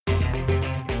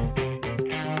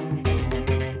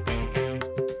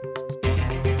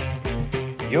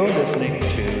You're listening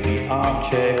to the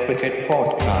Armchair Cricket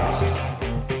Podcast.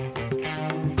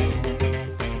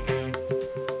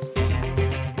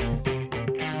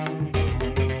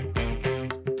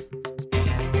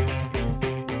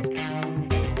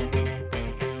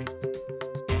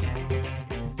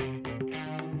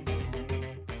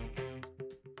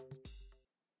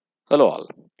 Hello, all.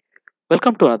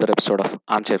 Welcome to another episode of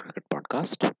Armchair Cricket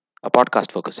Podcast, a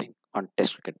podcast focusing on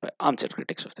Test cricket by armchair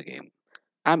critics of the game.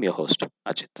 I'm your host,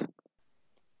 Ajit.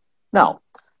 Now,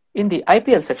 in the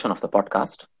IPL section of the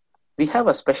podcast, we have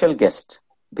a special guest,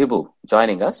 Bibu,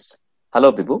 joining us.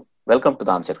 Hello, Bibu. Welcome to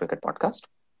the Armchair Cricket Podcast.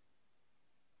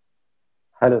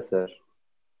 Hello, sir.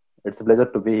 It's a pleasure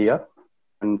to be here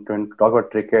and to talk about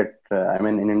cricket.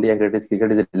 In India, cricket is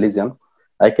a religion.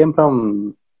 I came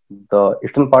from the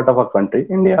eastern part of our country,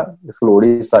 India. It's called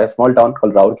Odisha, a small town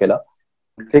called Rourkela.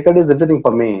 Cricket is everything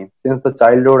for me. Since the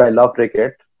childhood, I love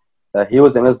cricket.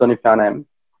 Huge MS Dhoni fan I am.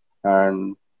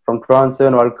 And from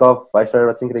 2007 World Cup, I started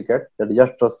watching cricket, the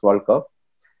disastrous World Cup.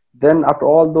 Then after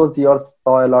all those years,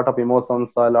 saw a lot of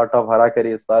emotions, saw a lot of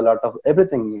harakiri, saw a lot of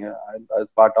everything I was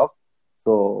part of.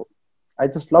 So I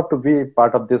just love to be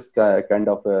part of this kind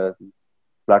of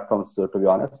platforms, to be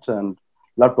honest, and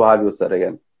love to have you, sir,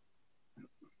 again.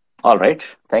 All right.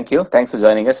 Thank you. Thanks for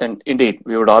joining us. And indeed,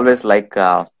 we would always like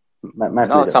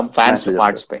some fans to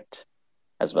participate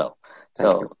as well.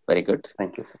 Very good.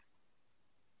 Thank you, sir.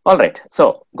 All right.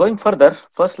 So going further,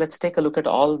 first let's take a look at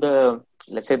all the,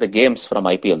 let's say, the games from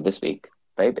IPL this week.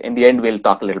 Right. In the end, we'll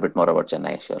talk a little bit more about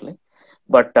Chennai, surely.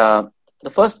 But the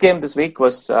first game this week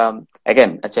was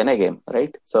again a Chennai game,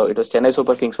 right? So it was Chennai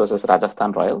Super Kings versus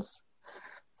Rajasthan Royals.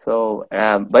 So,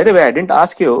 by the way, I didn't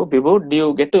ask you, Bibu, do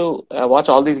you get to watch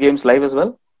all these games live as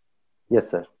well? Yes,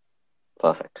 sir.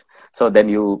 Perfect. So then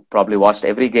you probably watched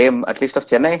every game, at least of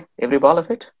Chennai, every ball of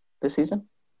it this season?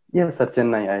 Yes, sir.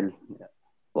 Chennai.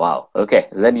 Wow. Okay.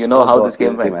 So then you know how this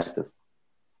game went.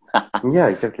 Yeah,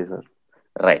 exactly, sir.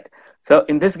 Right. So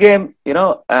in this game,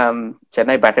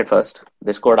 Chennai batted first.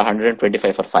 They scored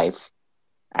 125 for 5.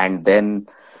 And then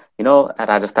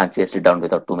Rajasthan chased it down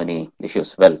without too many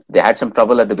issues. Well, they had some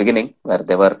trouble at the beginning where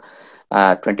they were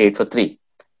 28 for 3,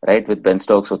 right? With Ben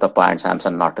Stokes, Uthappa and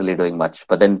Samson not really doing much.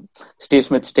 But then Steve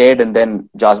Smith stayed and then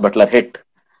Josh Butler hit.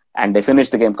 And they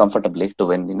finished the game comfortably to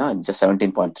win, in just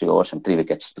 17.3 overs and 3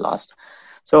 wickets lost.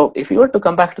 So if you were to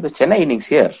come back to the Chennai innings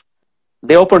here,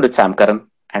 they opened with Sam Curran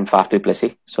and Faf du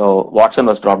Plessis. So Watson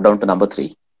was dropped down to number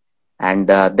 3. And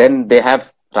then they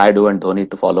have Rayudu and Dhoni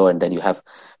to follow. And then you have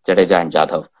Jadeja and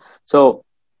Jadhav. So,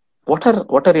 what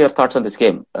are your thoughts on this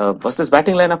game? Was this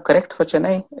batting lineup correct for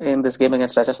Chennai in this game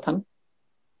against Rajasthan?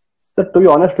 So, to be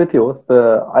honest with you,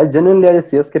 I genuinely, as a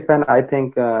CSK fan, I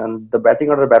think the batting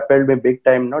order baffled me big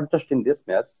time, not just in this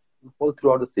match, whole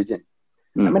throughout the season.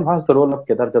 What's the role of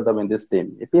Kedar Jadhav in this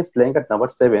team? If he's playing at number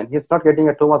 7, he's not getting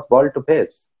a too much ball to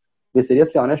face. Be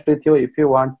seriously honest with you, if you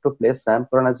want to play Sam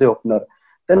Curran as a opener,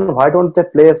 then why don't they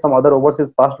play some other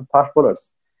overseas fast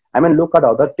bowlers? Look at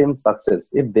other teams' success.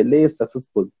 If Delhi is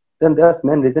successful, then there's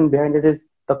main reason behind it is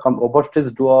the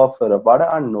overseas duo of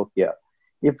Rabada and Nokia.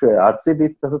 If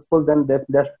RCB is successful, then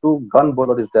there's 2 gun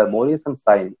bowlers there, Morris and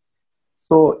Sain.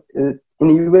 So in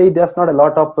UAE, there's not a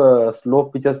lot of slow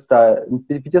pitches.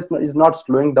 Pitches is not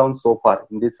slowing down so far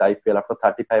in this IPL after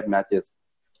 35 matches.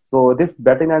 So this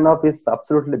batting lineup is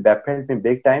absolutely baffled me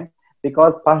big time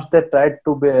because first they tried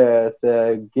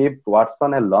to give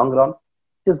Watson a long run.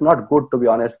 Is not good, to be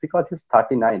honest, because he's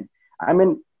 39.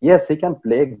 Yes, he can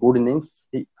play good innings,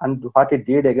 and what he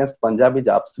did against Punjab is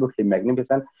absolutely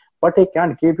magnificent. But he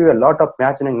can't give you a lot of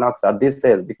match-winning knocks at this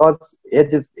age because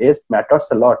age matters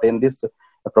a lot in this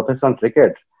professional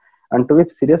cricket. And to be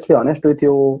seriously honest with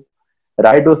you,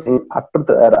 Rayudu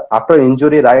after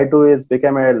injury, Rayudu is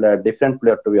become a different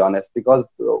player, to be honest, because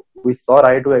we saw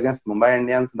Rayudu against Mumbai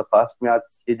Indians in the first match.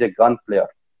 He's a gun player.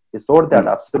 He showed that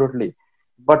absolutely.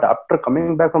 But after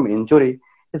coming back from injury,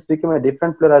 he's become a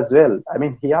different player as well.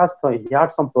 He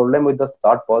had some problem with the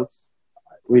start balls,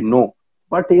 we know.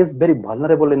 But he is very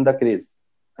vulnerable in the crease.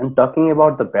 And talking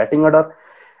about the batting order,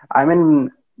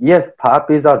 yes,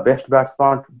 Faf is our best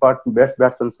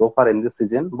batsman so far in this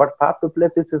season. But Faf du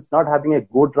Plessis is not having a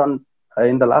good run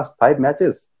in the last 5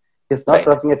 matches. He's not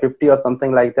crossing a 50 or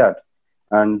something like that.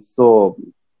 And so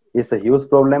it's a huge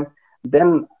problem.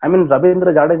 Then,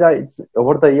 Ravindra Jadeja is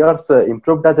over the years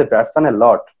improved as a batsman a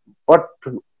lot. But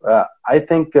I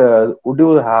think, would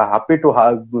you happy to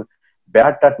have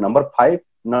bat at number 5?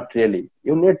 Not really.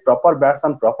 You need proper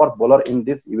batsman, proper bowler in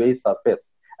this UAE surface.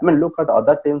 Look at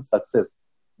other teams' success.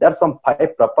 There are some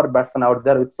 5 proper batsmen out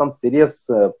there with some serious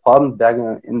form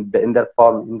in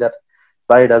their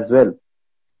side as well.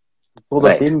 So the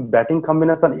Right. team batting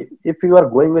combination, if you are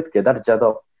going with Kedar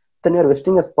Jadhav, then you're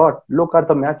wasting a spot. Look at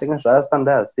the match against Rajasthan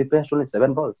Royals. He faced only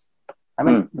 7 balls. I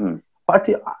mean, Mm. but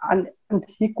and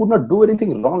he could not do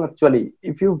anything wrong actually.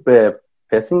 If you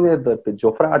facing the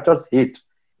Jofra Archer's hit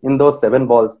in those 7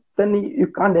 balls, then you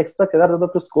can't expect Kedar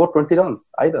Jadhav to score 20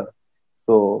 runs either.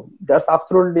 So that's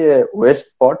absolutely a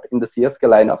waste spot in the CSK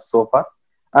lineup so far.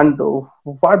 And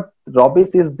what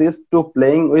rubbish is this to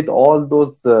playing with all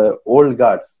those old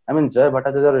guards? I mean, Jay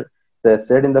Bhattacharya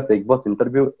said in the Big Boss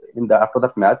interview after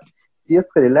that match,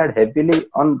 CSK relied heavily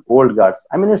on old guards.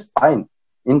 I mean, it's fine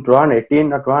in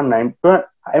 2018 or 2019.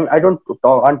 I don't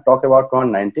talk about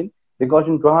 2019 because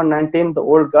in 2019 the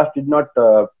old guards did not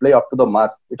play up to the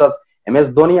mark. It was MS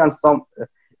Dhoni and some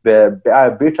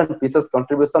bits and pieces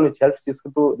contribution which helped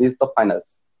CSK to reach the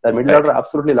finals. The middle Right. order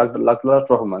absolutely lackluster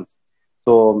performance.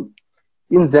 So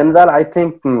in general, I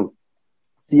think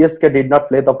CSK did not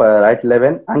play the right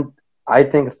 11, and I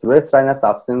think Suresh Raina's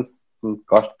absence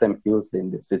cost them hugely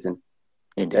in this season.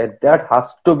 Indeed. That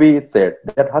has to be said.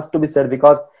 That has to be said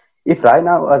because if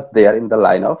Raina was there in the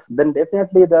lineup, then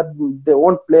definitely that they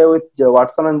won't play with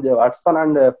Watson and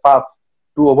Faf,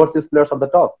 two overseas players at the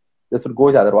top. They should go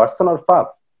with either Watson or Faf.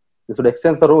 They should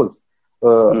exchange the roles.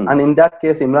 And in that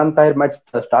case, Imran Tahir might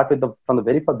start from the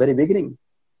very beginning.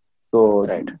 So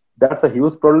Right. that's a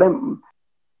huge problem.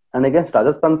 And against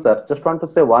Rajasthan, sir, just want to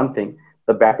say one thing.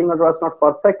 The batting order was not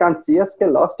perfect, and CSK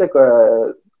lost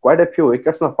quite a few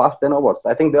wickets in the first 10 overs.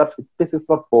 I think they are 56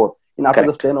 for 4 in after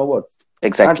Correct. the 10 overs.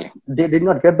 Exactly. And they did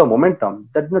not get the momentum.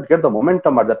 They did not get the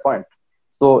momentum at that point.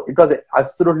 So it was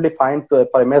absolutely fine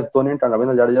for MS Dhoni and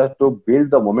Ravindra Jadeja to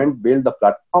build the moment, build the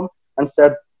platform, and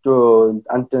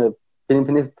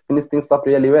finish things up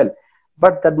really well.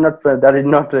 But that did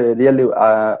not really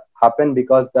happen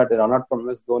because that run out from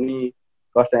MS Dhoni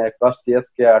cost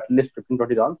CSK at least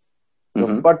 15-20 runs.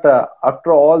 Mhm. But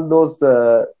after all those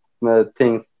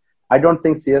things, I don't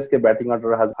think CSK batting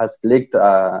order has leaked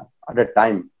at a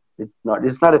time.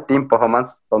 It's not a team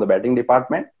performance from the batting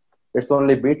department. It's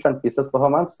only bits and pieces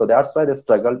performance. So that's why they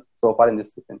struggled so far in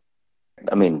this season.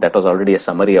 I mean, that was already a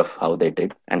summary of how they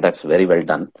did, and that's very well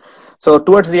done. So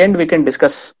towards the end, we can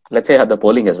discuss, let's say, the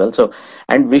polling as well. So,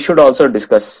 and we should also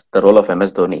discuss the role of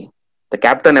MS Dhoni. The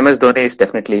captain MS Dhoni is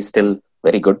definitely still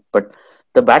very good, but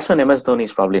the batsman MS Dhoni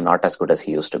is probably not as good as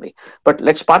he used to be. But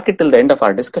let's park it till the end of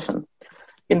our discussion.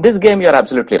 In this game, you're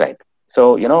absolutely right.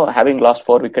 So, having lost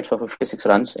 4 wickets for 56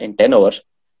 runs in 10 overs,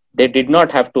 they did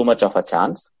not have too much of a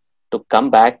chance to come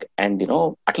back and,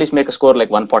 at least make a score like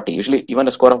 140. Usually, even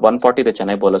a score of 140, the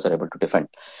Chennai bowlers are able to defend.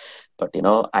 But,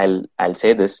 I'll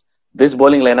say this. This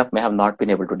bowling lineup may have not been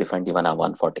able to defend even a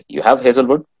 140. You have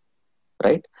Hazelwood,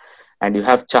 right? And you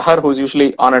have Chahar, who's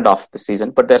usually on and off this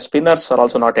season. But their spinners are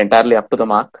also not entirely up to the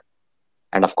mark.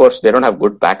 And of course, they don't have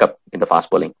good backup in the fast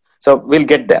bowling. So we'll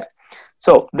get there.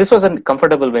 So this was a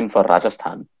comfortable win for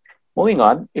Rajasthan. Moving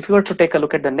on, if you were to take a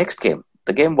look at the next game,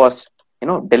 the game was,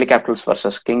 Delhi Capitals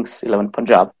versus Kings 11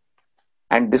 Punjab.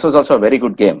 And this was also a very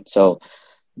good game. So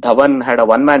Dhawan had a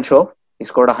one-man show. He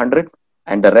scored 100.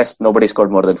 And the rest, nobody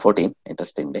scored more than 14,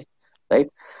 interestingly.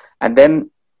 Right? And then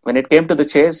when it came to the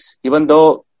chase, even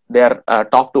though their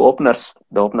top two openers,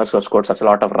 the openers who have scored such a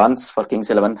lot of runs for Kings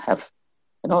 11 have,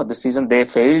 this season they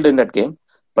failed in that game.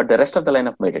 But the rest of the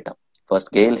lineup made it up.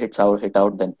 First, Gale hit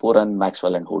out, then Puran,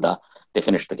 Maxwell, and Huda. They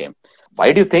finished the game.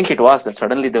 Why do you think it was that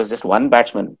suddenly there was just one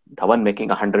batsman, Dhawan, making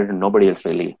 100 and nobody else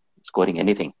really scoring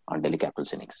anything on Delhi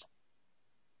Capitals innings?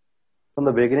 From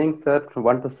the beginning, sir, I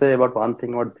want to say about one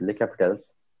thing about Delhi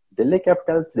Capitals. Delhi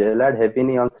Capitals relied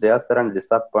heavily on Shreyas Iyer and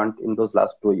Rishabh Pant in those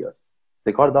last 2 years.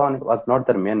 Shikhar Dhawan was not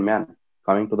their main man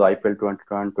coming to the IPL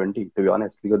 2020, to be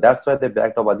honest, because that's why they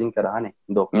backed up Ajinkya Rahane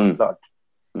in the opening slot.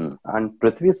 And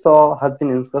Prithvi Shaw has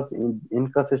been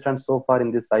inconsistent so far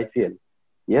in this IPL.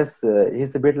 Yes,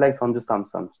 he's a bit like Sanju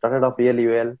Samson. Started off really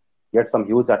well, get some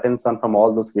huge attention from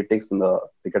all those critics in the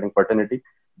cricketing fraternity.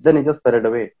 Then he just faded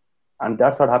away. And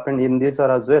that's what happened in this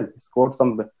year as well. He scored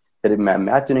some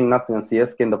match-winning knocks in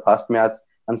CSK in the first match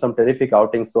and some terrific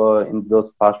outings in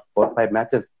those past 4 or 5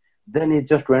 matches. Then he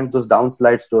just went those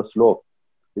downslide to a slope.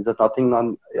 Is there nothing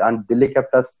on? And Delhi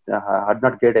Capitals had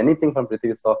not get anything from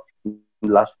Prithvi Shaw in the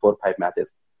last 4 or 5 matches.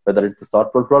 Whether it's the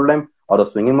short ball problem or the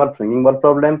swinging ball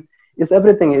problem, it's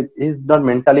everything. He's not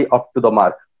mentally up to the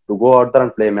mark to go out there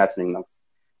and play match-winning knocks.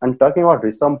 And talking about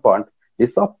Rishabh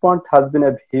Pant has been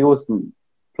a huge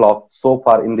flop so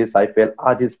far in this IPL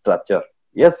as his structure.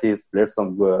 Yes, he's played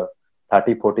some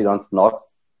 30-40 runs knocks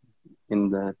in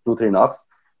the 2-3 knocks.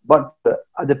 But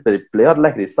as a player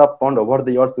like Rishabh Pant over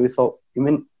the years, we saw,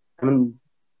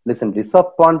 listen,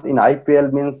 Rishabh Pant in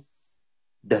IPL means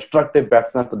destructive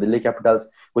batsman for Delhi Capitals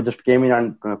who just came in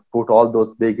and put all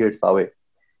those big hits away.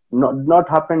 Not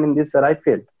happened in this year, I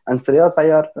feel. And Shreyas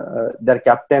Iyer, their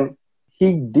captain,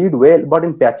 he did well, but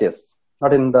in patches,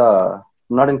 not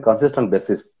in consistent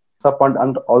basis.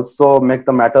 And also make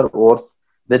the matter worse,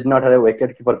 they did not have a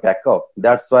wicketkeeper backup.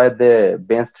 That's why they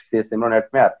benched Simran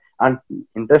Hetmyer. And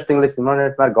interestingly,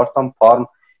 Simran Hetmyer got some form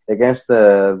against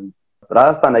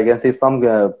Rajasthan, against some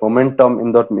momentum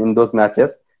in those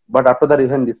matches. But after that,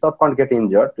 even Rishabh Pant get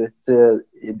injured.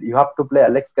 You have to play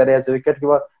Alex Carey as a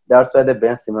wicketkeeper. That's why they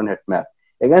benched Simran Hetmyer.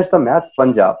 Against the match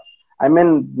Punjab, I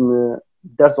mean,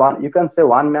 there's one, you can say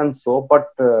one man show, but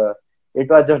it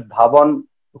was just Dhawan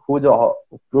who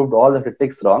proved all the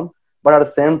critics wrong. But at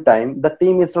the same time, the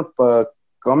team is not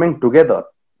coming together,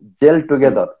 gel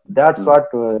together. That's what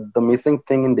the missing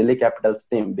thing in Delhi Capitals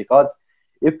team, because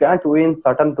you can't win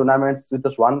certain tournaments with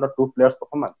just one or two players'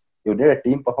 performance. You need a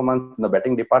team performance in the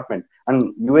batting department.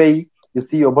 And UAE, you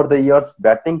see over the years,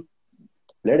 batting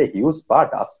played a huge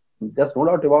part. There's no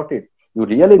doubt about it. You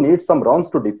really need some runs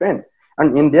to defend.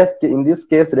 And in this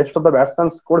case, rest of the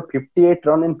batsmen scored 58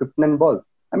 runs in 59 balls.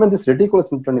 I mean, this is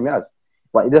ridiculous in 20 matches.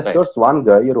 There's just one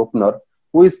guy, your opener,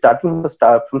 who is starting the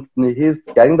start. He's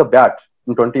carrying the bat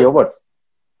in 20 overs.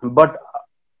 But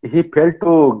he failed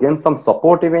to gain some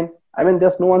support even. I mean,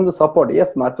 there's no one to support.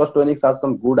 Yes, Marcus Stoinis has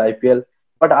some good IPL.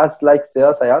 But as like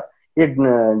Shreyas Iyer, he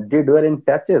did well in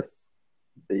patches.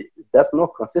 There's no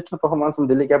consistent performance from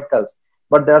Delhi Capitals.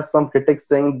 But there are some critics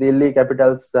saying Delhi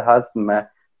Capitals has 7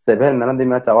 man of the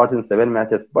match awards in 7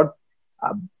 matches. But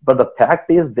the fact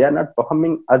is they are not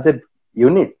performing as a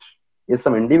unit. It's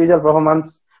some individual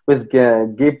performance which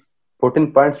gives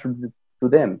 14 points to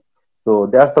them. So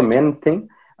that's the main thing.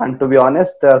 And to be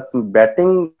honest,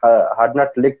 batting had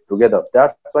not linked together.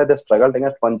 That's why they struggled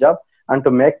against Punjab. And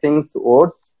to make things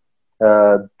worse,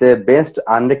 they benched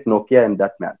Anrik Nokia in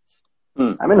that match.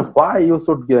 I mean, why you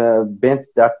should bench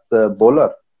that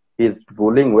bowler? He's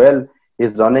bowling well.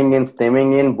 He's running in,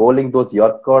 stemming in, bowling those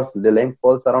Yorkers. The length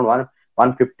balls around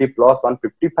 150 plus,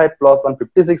 155 plus,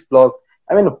 156 plus.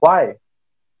 I mean, why?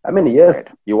 I mean, yes,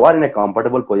 you are in a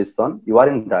comfortable position. You are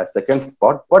in the second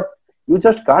spot, but you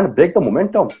just can't break the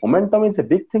momentum. Momentum is a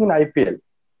big thing in IPL.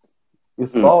 You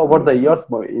saw over the years,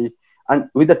 and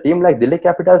with a team like Delhi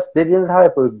Capitals, they didn't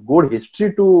have a good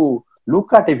history to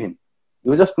look at even.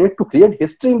 You just need to create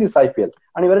history in this IPL,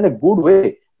 and you are in a good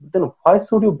way. Then why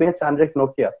should you bench Anrik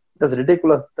Nokia? That's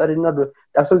ridiculous. That is not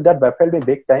actually that baffled me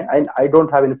big time. I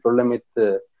don't have any problem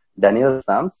with Daniel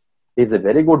Sams. He's a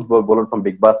very good bowler from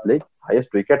Big Bash League,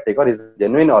 highest wicket taker. He's a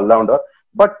genuine all-rounder.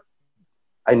 But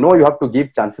I know you have to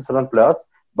give chances to players,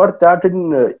 but that in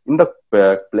the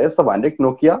place of Anrik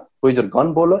Nokia, who is your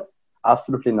gun bowler,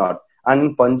 absolutely not. And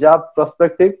in Punjab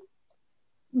perspective,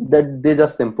 that they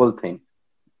just simple thing.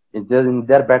 It's just in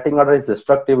their batting order is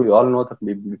destructive. We all know that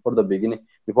before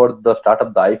the start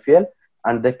of the IPL,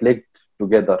 and they clicked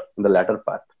together in the latter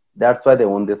part. That's why they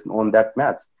won that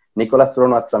match. Nicholas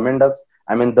Puran was tremendous.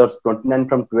 I mean, those 29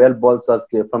 from 12 balls was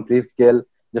from Chris Gayle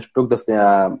just took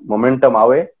the momentum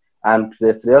away, and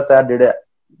Shreyas Iyer did a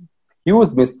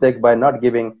huge mistake by not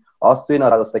giving Ashwin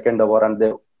or a second over,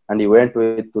 and he went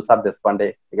with Tushar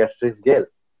Deshpande against Chris Gayle.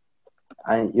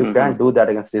 And you can't do that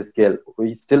against Chris Gayle.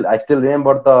 I still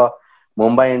remember the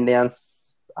Mumbai Indians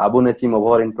Abu Nachim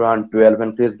over in 2012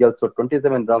 when Chris Gayle scored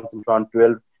 27 runs in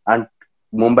 2012, and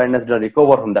Mumbai Indians didn't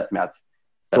recover from that match.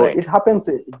 So it happens.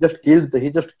 He just killed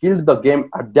the game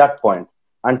at that point,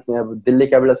 and Delhi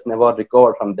Capitals never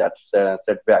recovered from that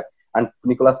setback. And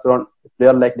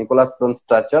player like Nicholas Puran's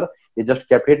stature, he just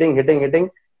kept hitting,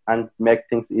 and make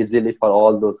things easily for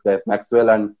all those guys. Maxwell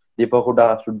and Deepak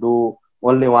Hooda should do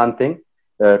only one thing,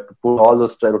 to put all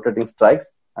those rotating strikes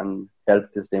and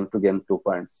help this team to gain 2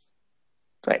 points.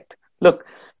 Right. Look,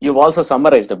 you've also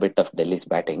summarized a bit of Delhi's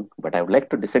batting, but I would like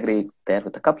to disagree there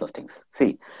with a couple of things.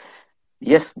 See,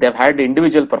 yes, they've had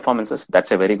individual performances.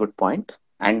 That's a very good point.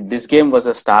 And this game was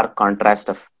a stark contrast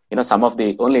of, some of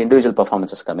the only individual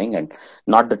performances coming and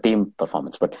not the team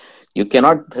performance. But you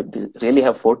cannot really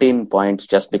have 14 points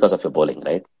just because of your bowling,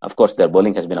 right? Of course, their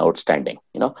bowling has been outstanding.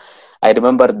 I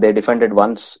remember they defended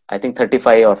once, I think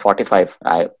 35 or 45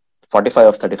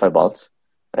 of 35 balls,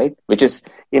 right? Which is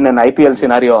in an IPL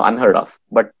scenario unheard of.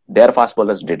 But their fast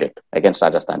bowlers did it against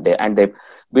Rajasthan. They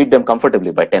beat them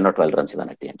comfortably by 10 or 12 runs even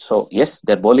at the end. So yes,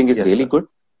 their bowling is really good.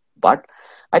 But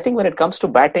I think when it comes to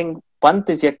batting, Pant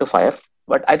is yet to fire.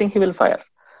 But I think he will fire.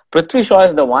 Prithvi Shaw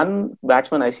is the one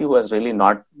batsman I see who has really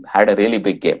not had a really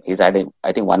big game. He's had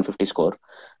I think 150 score.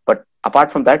 But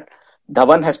apart from that,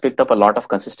 Dhawan has picked up a lot of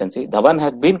consistency. Dhawan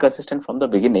has been consistent from the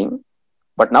beginning,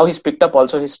 but now he's picked up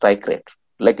also his strike rate.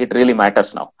 Like it really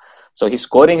matters now. So he's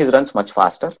scoring his runs much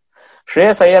faster.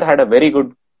 Shreyas Iyer had a very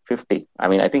good 50. I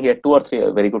mean, I think he had 2 or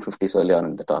 3 very good 50s early on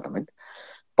in the tournament.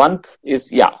 Pant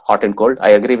is, hot and cold.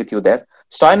 I agree with you there.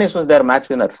 Stoinis was their match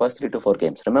winner first 3 to 4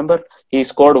 games. Remember, he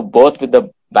scored both with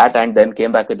the bat and then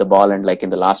came back with the ball, and like in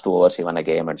the last 2 overs, he won a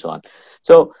game and so on.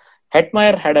 So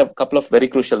Hetmeyer had a couple of very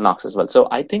crucial knocks as well. So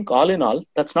I think all in all,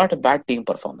 that's not a bad team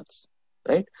performance,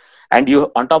 right? And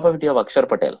you, on top of it, you have Akshar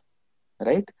Patel,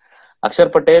 right?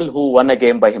 Akshar Patel, who won a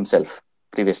game by himself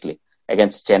previously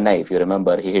against Chennai. If you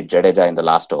remember, he hit Jadeja in the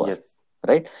last over,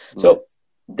 right? So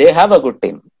they have a good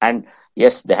team. And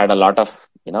yes, they had a lot of,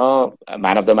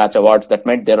 man of the match awards. That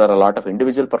meant there are a lot of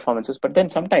individual performances. But then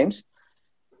sometimes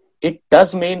it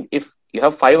does mean if you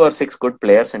have 5 or 6 good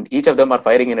players and each of them are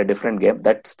firing in a different game,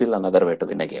 that's still another way to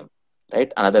win a game,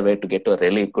 right? Another way to get to a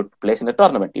really good place in the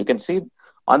tournament. You can see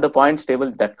on the points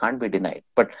table that can't be denied.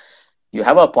 But you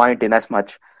have a point in as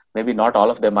much, maybe not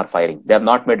all of them are firing. They have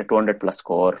not made a 200 plus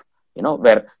score,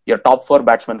 where your top 4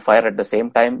 batsmen fire at the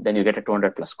same time, then you get a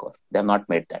 200 plus score. They have not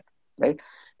made that, right?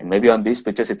 And maybe on these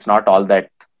pitches, it's not all that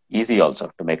easy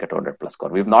also to make a 200 plus score.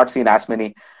 We've not seen as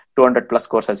many 200 plus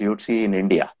scores as you'd see in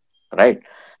India, right?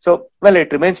 So, well,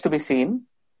 it remains to be seen.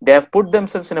 They have put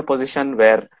themselves in a position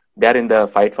where they're in the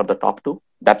fight for the top 2.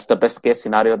 That's the best case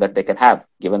scenario that they can have,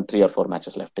 given 3 or 4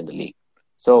 matches left in the league.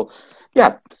 So,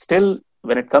 still,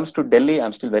 when it comes to Delhi,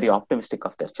 I'm still very optimistic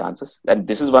of their chances. And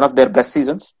this is one of their best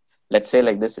seasons. Let's say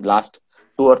like this, last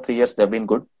 2 or 3 years, they've been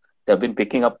good. They've been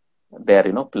picking up their,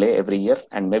 play every year.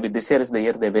 And maybe this year is the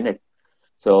year they win it.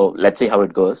 So let's see how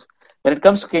it goes. When it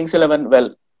comes to Kings 11,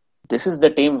 well, this is the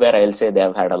team where I'll say they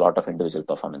have had a lot of individual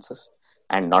performances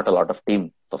and not a lot of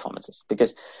team performances.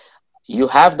 Because you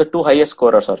have the 2 highest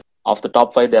scorers, or of the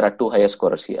top 5, there are 2 highest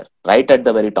scorers here, right at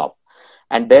the very top.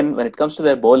 And then when it comes to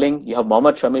their bowling, you have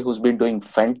Mohammad Shami, who's been doing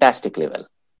fantastically well,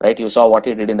 right? You saw what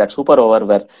he did in that super over,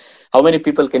 where how many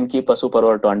people can keep a super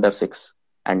over to under 6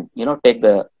 and, take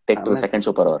to the second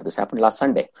super over. This happened last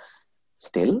Sunday.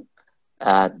 Still,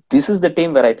 this is the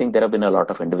team where I think there have been a lot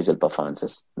of individual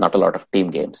performances, not a lot of team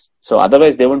games. So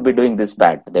otherwise they wouldn't be doing this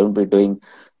bad. They wouldn't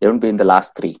be in the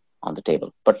last 3 on the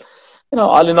table. But,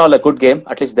 all in all, a good game.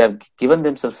 At least they've given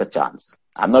themselves a chance.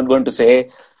 I'm not going to say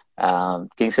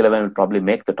Kings 11 will probably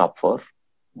make the top 4,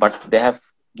 but they have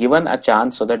given a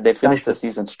chance so that they finish the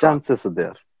season strong. Chances are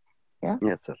there. Yeah.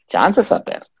 Yes, sir. Chances are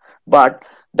there. But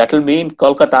that will mean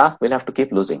Kolkata will have to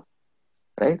keep losing,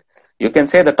 right? You can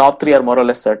say the top 3 are more or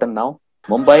less certain now.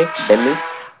 Mumbai, Delhi,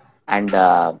 and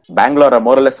Bangalore are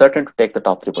more or less certain to take the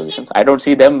top 3 positions. I don't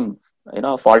see them,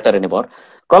 falter anymore.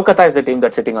 Kolkata is the team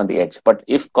that's sitting on the edge. But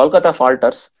if Kolkata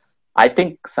falters, I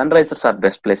think Sunrisers are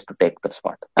best placed to take the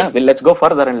spot. Well, let's go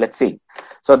further and let's see.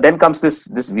 So then comes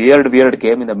this weird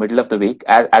game in the middle of the week,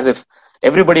 as if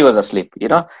everybody was asleep.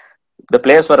 The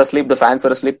players were asleep, the fans were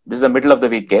asleep. This is a middle of the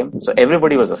week game, so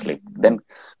everybody was asleep. Then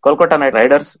Kolkata Knight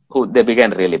Riders, they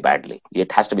began really badly.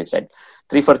 It has to be said.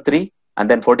 3 for 3 and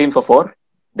then 14 for 4.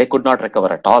 They could not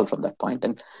recover at all from that point,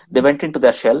 and they went into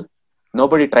their shell.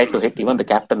 Nobody tried to hit. Even the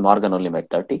captain Morgan only made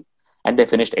 30, and they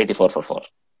finished 84 for 4.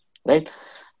 Right?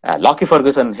 Lockie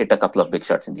Ferguson hit a couple of big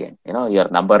shots in the end. Your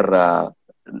number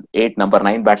 8, number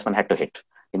 9 batsman had to hit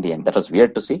in the end. That was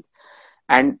weird to see.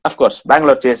 And of course,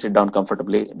 Bangalore chased it down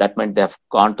comfortably. That meant they have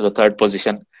gone to the 3rd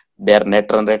position. Their net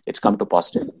run rate, it's come to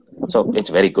positive. So it's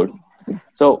very good.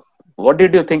 So what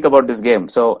did you think about this game?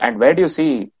 So, and where do you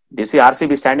see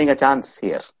RCB standing a chance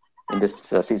here in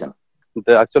this season?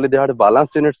 They had a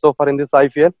balanced unit so far in this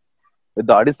IPL. With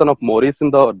the addition of Morris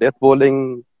in the death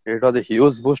bowling, it was a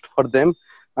huge boost for them.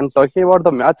 And talking about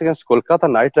the match against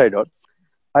Kolkata Knight Riders,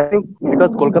 I think it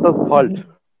was Kolkata's fault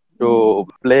to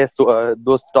play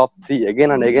those top 3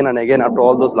 again and again and again after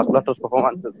all those lackluster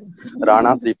performances.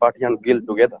 Rana, Tripathi and Gill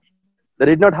together. They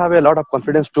did not have a lot of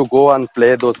confidence to go and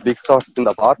play those big shots in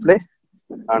the power play.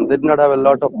 And they did not have a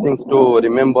lot of things to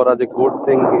remember as a good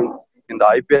thing in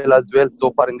the IPL as well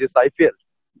so far in this IPL.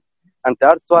 And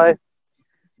that's why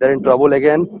they're in trouble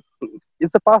again.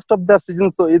 It's the past of their season,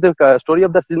 so it's the story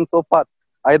of the season so far.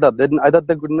 Either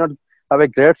they could not have a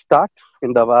great start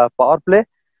in the power play,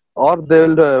 or they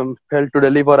will fail to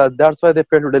deliver. That's why they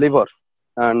failed to deliver.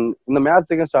 And in the match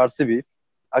against RCB,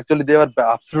 actually they were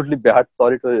absolutely bad.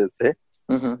 Sorry to say,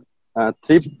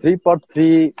 3 for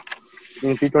 3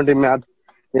 in T20 match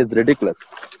is ridiculous.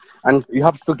 And you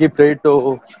have to give credit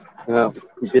to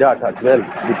Virat as well,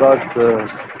 because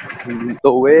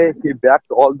the way he backed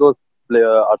all those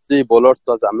RCB bowlers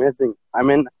was amazing. I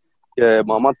mean,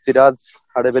 Mohammad Siraj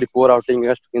had a very poor outing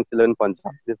against Kings 11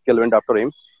 Punjab. This girl went after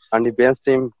him, and he benched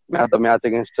him at the match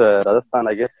against Rajasthan.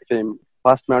 I guess he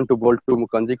first man to bowl 2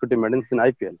 consecutive medals in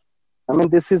IPL. I mean,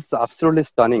 this is absolutely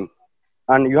stunning.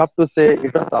 And you have to say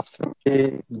it was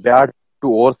absolutely bad to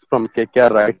worse from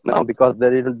KKR right now because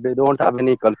they don't have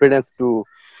any confidence to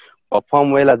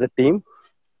perform well as a team.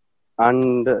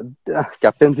 And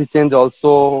captaincy change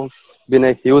also been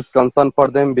a huge concern for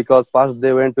them because first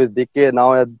they went with DK, now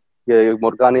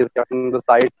Morgan is captaining the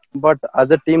side. But as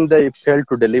a team, they failed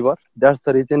to deliver. That's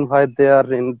the reason why they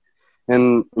are in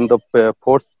the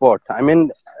fourth spot. I mean,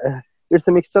 it's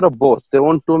a mixture of both. They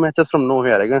won two matches from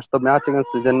nowhere. Against the match against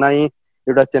Chennai,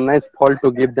 it was Chennai's fault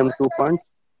to give them 2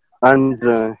 points. And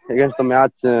against the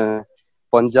match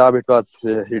Punjab, it was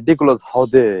ridiculous how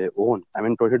they won. I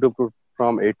mean, 22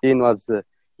 from 18 was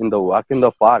in the walk in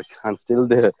the park, and still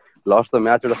they lost the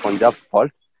match. It was Punjab's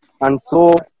fault. And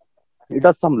so it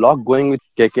has some luck going with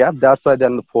KKR. That's why they're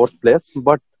in the fourth place.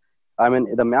 But I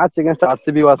mean, the match against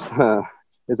RCB was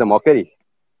is a mockery.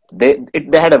 They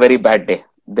had a very bad day.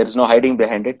 There's no hiding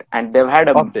behind it, and they've had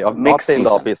a mixed day in the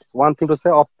season. office. One thing to say,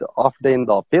 off day in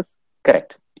the office.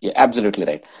 Correct. Yeah, absolutely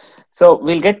right. So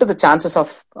we'll get to the chances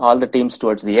of all the teams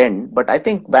towards the end, but I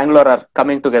think Bangalore are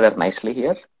coming together nicely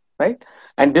here, right?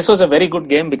 And this was a very good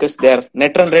game because their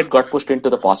net run rate got pushed into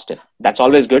the positive. That's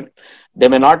always good. They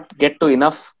may not get to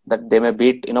enough that they may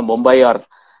beat, Mumbai or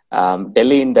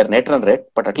Delhi in their net run rate,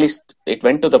 but at least it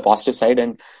went to the positive side,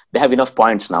 and they have enough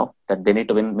points now that they need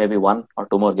to win maybe 1 or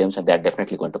 2 more games, and they're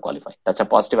definitely going to qualify. That's a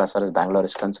positive as far as Bangalore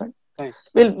is concerned. Thanks.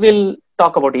 We'll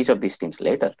talk about each of these teams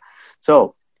later.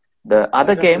 So the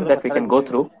other game that we can go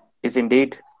through is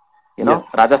indeed,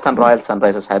 Rajasthan Royals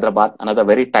Sunrisers Hyderabad, another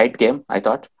very tight game, I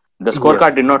thought. The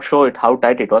scorecard did not show it how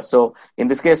tight it was. So in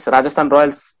this case, Rajasthan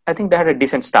Royals, I think they had a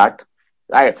decent start.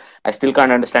 I still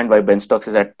can't understand why Ben Stokes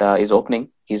is at his opening.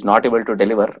 He's not able to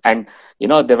deliver. And,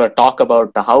 there were talk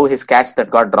about how his catch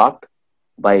that got dropped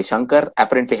by Shankar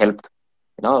apparently helped,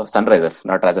 Sunrisers,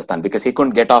 not Rajasthan, because he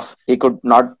couldn't get off. He could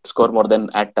not score more than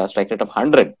at a strike rate of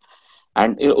 100.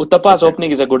 And Uttappa's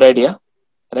opening is a good idea,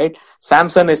 right?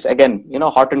 Samson is, again,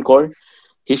 hot and cold.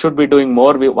 He should be doing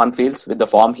more, one feels, with the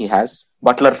form he has.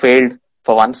 Butler failed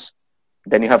for once.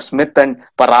 Then you have Smith and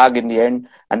Parag in the end.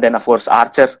 And then, of course,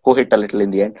 Archer, who hit a little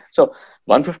in the end. So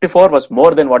 154 was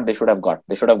more than what they should have got.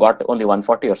 They should have got only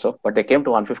 140 or so. But they came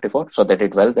to 154, so they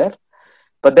did well there.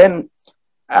 But then,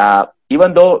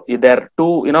 even though there are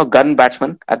two, gun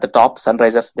batsmen at the top,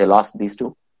 Sunrisers, they lost these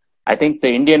two. I think the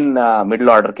Indian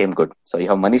middle order came good. So you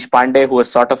have Manish Pandey, who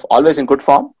was sort of always in good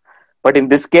form. But in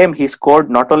this game, he scored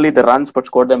not only the runs, but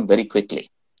scored them very quickly.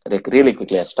 Like really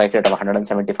quickly, a strike rate of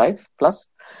 175 plus.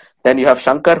 Then you have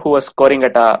Shankar, who was scoring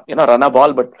at a runner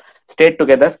ball, but stayed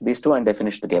together, these two, and they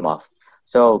finished the game off.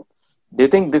 So do you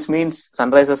think this means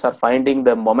Sunrisers are finding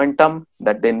the momentum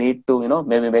that they need to,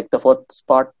 maybe make the fourth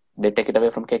spot? They take it away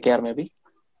from KKR maybe?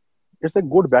 It's a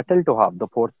good battle to have, the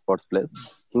fourth spot place.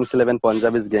 Kings 11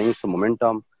 Punjab is gaining some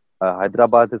momentum.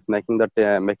 Hyderabad is making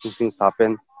things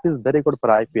happen. This is very good for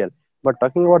IPL. But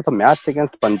talking about the match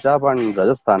against Punjab and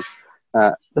Rajasthan,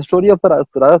 the story of the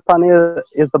Rajasthan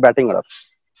is the batting order.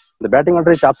 The batting order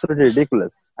is absolutely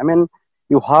ridiculous. I mean,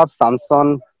 you have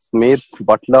Samson, Smith,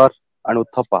 Butler, and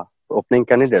Uthappa, opening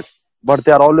candidates. But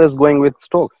they are always going with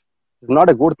Stokes. It's not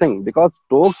a good thing because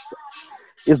Stokes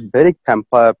is very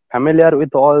familiar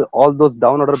with all those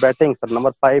down order battings at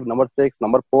number 5, number 6,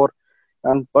 number 4,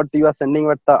 but you are sending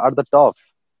at the top.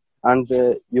 And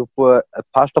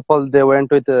first of all they went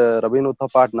with Ravin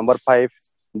Uthappa at number 5.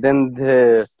 Then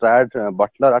they tried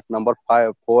Butler at number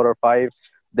 4 or 5.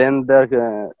 Then they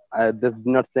did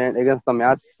not send against the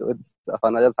match with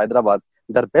Sunrisers Hyderabad.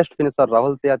 Their best finisher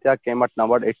Rahul Tewatia came at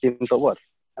number 18th over.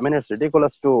 I mean, it's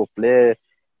ridiculous to play.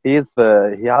 He has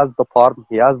the form,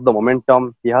 he has the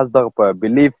momentum, he has the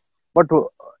belief, but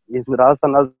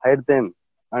Rajasthan has hide them,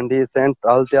 and he sent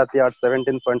Rahul Tewatia at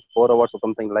 17.4 overs or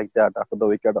something like that after the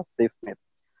wicket of Steve Smith,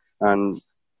 and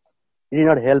he did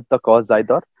not help the cause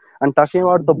either. And talking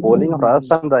about the bowling of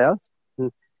Rajasthan Royals,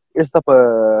 it's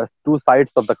the two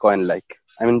sides of the coin.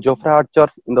 I mean, Jofra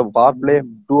Archer in the power play,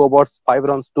 2 overs, 5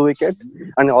 runs, 2 wickets,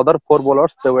 and the other 4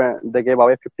 bowlers they gave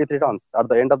away 53 runs at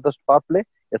the end of the power play.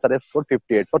 SRS scored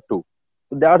 58 for 2.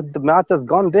 So the match has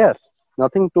gone there.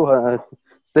 Nothing to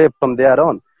say from there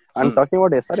on. And talking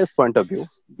about SRS point of view,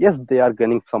 yes, they are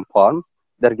gaining some form.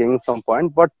 They're gaining some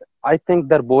point. But I think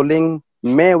their bowling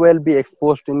may well be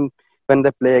exposed when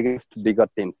they play against bigger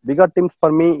teams. Bigger teams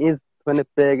for me is when they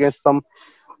play against some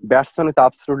batsmen with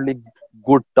absolutely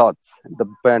good touch. The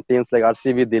teams like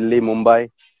RCB, Delhi, Mumbai,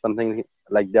 something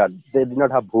like that. They did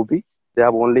not have Bhubi. They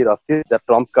have only Rashid, their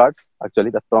trump card.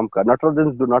 Actually, the trump card.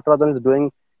 Natarajan is doing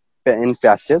in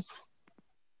patches.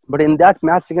 But in that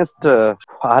match against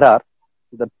RR,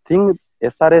 the thing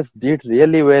SRS did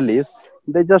really well is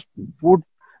they just put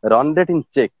run rate in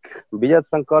check. Vijay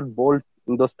Shankar bowled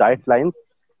in those tight lines.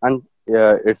 And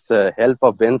it's help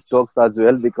of Ben Stokes as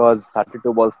well, because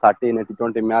 32 balls 30 in a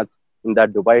T20 match in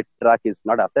that Dubai track is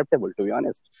not acceptable, to be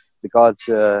honest. Because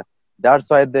that's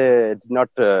why they did not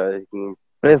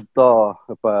press the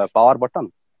power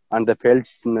button, and they felt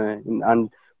and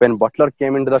when Butler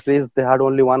came into the crease, they had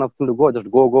only one option to go, just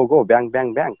go, bang,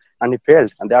 bang, bang, and he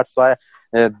failed, and that's why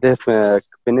they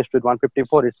finished with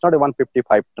 154. It's not a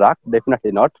 155 track,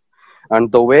 definitely not.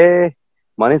 And the way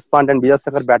Manish Pandey and Vijay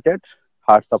Shankar batted,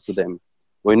 hats up to them.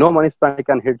 We know Manish Pandey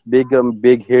can hit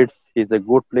big hits. He's a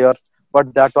good player,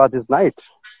 but that was his night.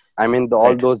 I mean, all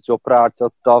Right. those Chopra Archer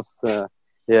stuffs.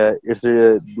 Yeah, it's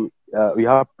we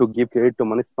have to give credit to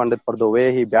Manish Pandey for the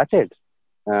way he batted.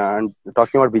 And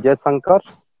talking about Vijay Shankar,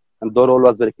 and the role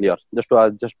was very clear,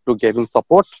 just to give him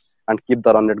support and keep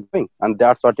the run rate going, and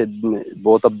that's what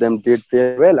both of them did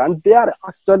very well. And they are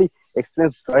actually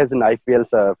experienced guys in IPL's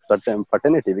certain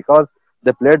fraternity, because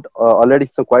they played already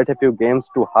quite a few games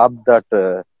to have that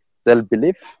self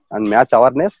belief and match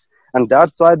awareness, and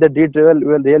that's why they did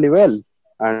really well.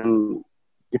 And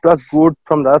it was good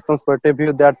from Rajasthan's point of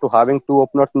view that to having two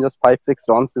openers in just 5-6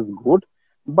 runs is good,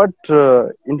 but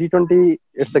in T20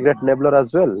 it's a great leveler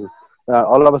as well.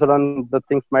 All of a sudden the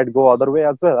things might go other way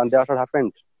as well, and that's what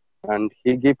happened. And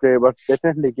he give credit, but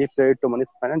definitely give credit to Manish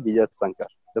Pandey and Vijay Shankar.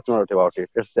 That's not about it.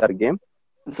 It's their game.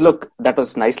 So look, that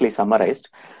was nicely summarized.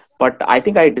 But I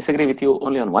think I disagree with you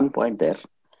only on one point there.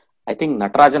 I think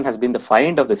Natarajan has been the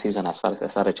find of the season as far as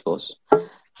SRH goes.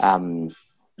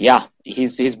 Yeah,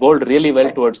 he's bowled really well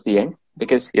towards the end,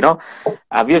 because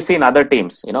we've seen other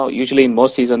teams. Usually in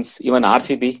most seasons, even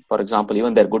RCB, for example,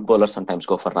 even their good bowlers sometimes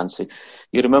go for runs.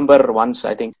 You remember once,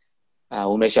 I think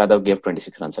Umesh Yadav gave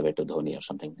 26 runs away to Dhoni or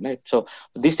something, right? So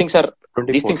these things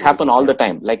happen all the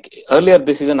time. Like earlier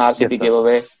this season, RCB gave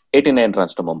away 89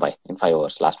 runs to Mumbai in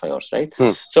last 5 hours, right?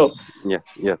 So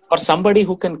yes. For somebody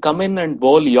who can come in and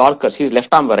bowl Yorkers, he's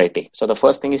left arm variety. So the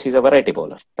first thing is he's a variety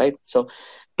bowler, right? So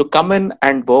to come in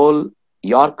and bowl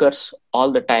Yorkers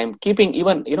all the time, keeping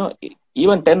even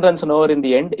 10 runs an over in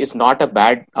the end is not a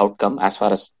bad outcome as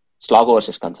far as slog overs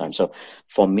is concerned. So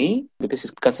for me, because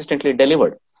he's consistently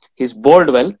delivered, he's bowled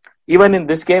well. Even in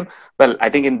this game, I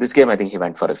think he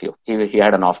went for a few. He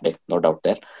had an off day, no doubt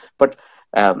there. But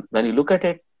when you look at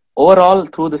it, overall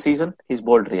through the season, he's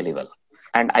bowled really well.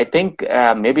 And I think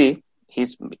maybe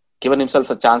he's given himself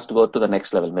a chance to go to the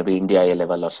next level, maybe India A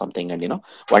level or something, and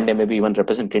one day maybe even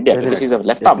represent India, because he's a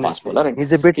left-arm fast bowler. And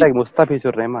he's a bit like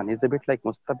Mustafizur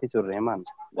Rahman.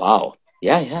 Wow.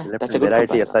 Yeah. That's a good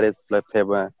comparison.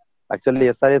 SRS actually,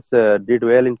 SRS did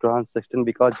well in 2016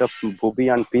 because of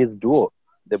Bhubi and Peace duo.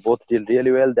 They both did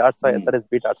really well. That's why SRS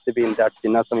beat RCB in that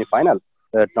Chennai semi-final.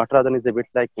 Natarajan is a bit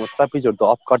like Mustafizur, the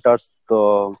off-cutters,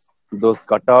 those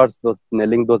cutters, those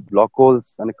nailing those block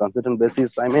holes on a consistent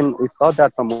basis. I mean, we saw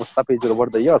that from Mustafizur over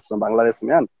the years from Bangladesh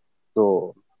man.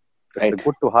 So it's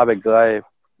good to have a guy,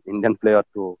 Indian player,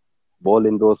 to bowl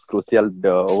in those crucial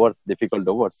overs, difficult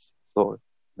overs. So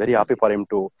very happy for him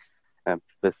to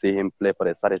see him play for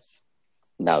SRH.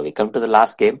 Now we come to the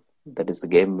last game. That is the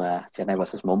game Chennai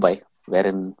versus Mumbai,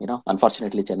 wherein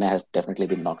unfortunately Chennai has definitely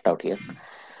been knocked out here.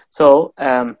 So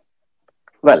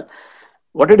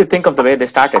what did you think of the way they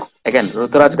started? Again,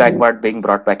 Ruturaj Gaikwad being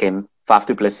brought back in, Faf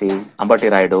du Plessis, Ambati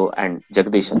Rayudu, and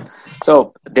Jagdishan.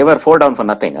 So they were 4 down for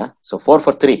nothing. So 4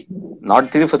 for 3.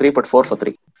 Not 3 for 3, but 4 for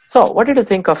 3. So what did you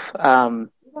think of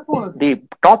the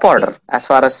top order as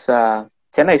far as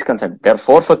Chennai is concerned? They're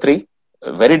 4 for 3.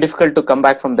 Very difficult to come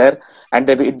back from there. And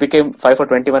it became 5 for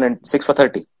 21 and 6 for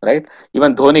 30, right?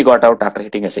 Even Dhoni got out after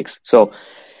hitting a 6. So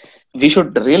we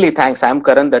should really thank Sam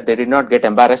Curran that they did not get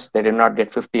embarrassed. They did not get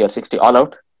 50 or 60 all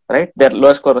out, right? Their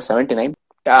lowest score was 79.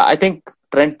 I think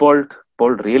Trent bowled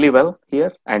really well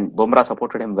here, and Bumrah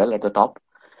supported him well at the top.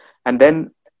 And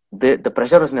then the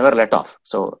pressure was never let off.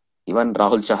 So even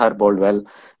Rahul Chahar bowled well,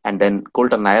 and then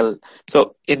Coulter Nile.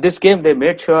 So in this game, they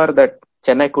made sure that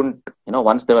Chennai couldn't,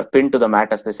 once they were pinned to the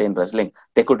mat, as they say in wrestling,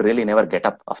 they could really never get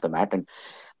up off the mat. And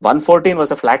 114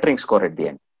 was a flattering score at the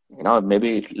end.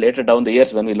 Maybe later down the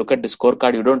years when we look at the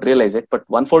scorecard, you don't realize it, but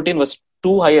 114 was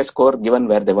too high a score given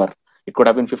where they were. It could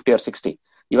have been 50 or 60.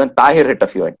 Even Tahir hit a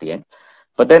few at the end.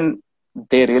 But then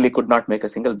they really could not make a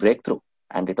single breakthrough.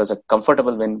 And it was a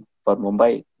comfortable win for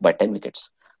Mumbai by 10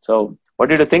 wickets. So what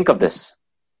did you think of this?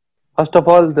 First of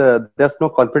all, there's no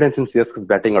confidence in CSK's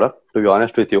batting order, to be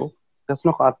honest with you. There's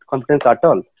no confidence at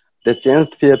all. They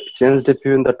changed a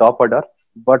few in the top order.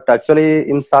 But actually,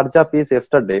 in Sharjah piece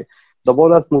yesterday, the ball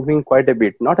was moving quite a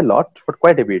bit. Not a lot, but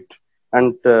quite a bit.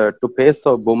 And to pace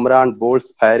of Bumrah and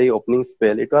Bolt's fiery opening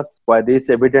spell, it was quite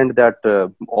evident that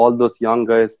all those young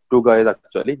guys, 2 guys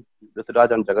actually,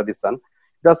 Ruturaj and Jagadisan,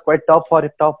 it was quite tough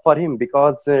for him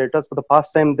because it was for the first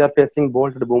time they are facing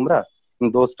Bolt and Bumrah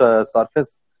in those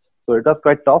surface. So it was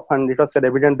quite tough, and it was quite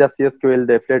evident that CSK will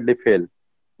definitely fail.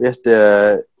 Yes,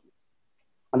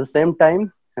 at the same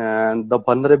time, the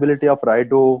vulnerability of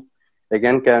Raidu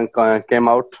again came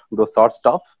out. Those short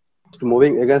stuff,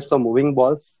 moving against the moving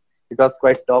balls, it was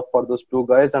quite tough for those two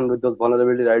guys. And with those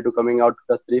vulnerability, Raidu coming out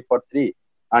just 3 for 3,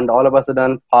 and all of a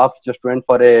sudden, Faf just went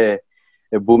for a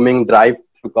booming drive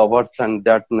to covers, and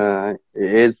that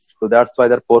is so that's why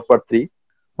they're 4 for 3.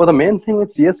 But the main thing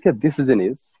with CSK this season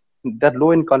is they're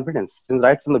low in confidence since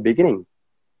right from the beginning.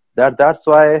 That's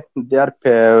why they are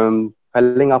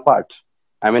falling apart.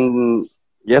 I mean,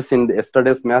 yes, in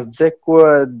yesterday's match,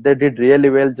 they did really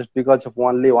well just because of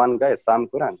only one guy, Sam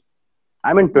Curran.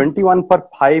 I mean, 21 for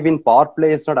 5 in power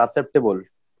play is not acceptable.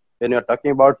 When you're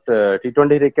talking about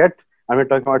T20 cricket, and we're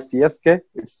talking about CSK,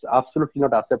 it's absolutely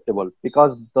not acceptable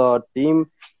because the team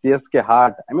CSK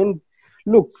had, I mean,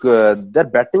 look, their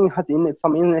batting has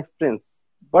some inexperience,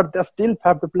 but they still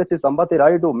have to play Ambati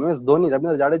Raidu, MS Dhoni,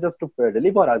 Ravindra Jadeja to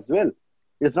deliver as well.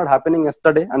 It's not happening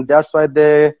yesterday, and that's why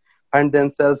they find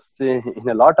themselves in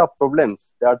a lot of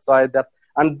problems. That's why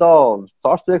and the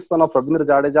short selection of Ravindra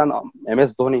Jadeja and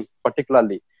MS Dhoni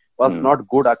particularly was not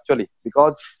good actually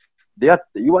because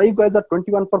you guys are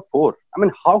 21 for 4. I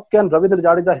mean, how can Ravindra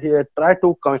Jadeja here try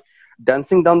to come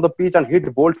dancing down the pitch and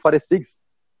hit Bolt for a 6?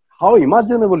 How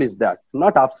imaginable is that?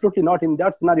 Not absolutely not in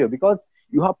that scenario because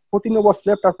you have 14 overs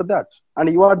left after that, and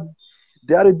you are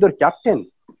there with your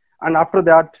captain. And after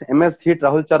that, MS hit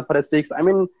Rahul Char for a 6. I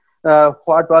mean,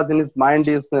 what was in his mind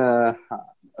is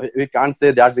we can't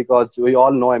say that because we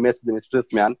all know MS is the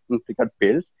mysterious man in cricket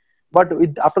field. But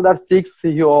after that 6,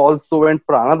 he also went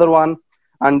for another one.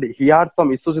 And he had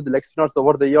some issues with the leg spinners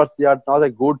over the years. He had not a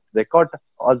good record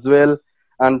as well.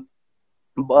 And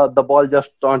the ball just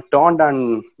turned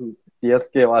and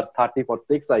CSK were 30 for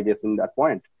 6, I guess, in that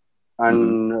point.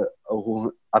 And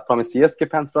from a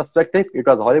CSK fan's perspective, it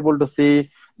was horrible to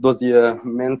see those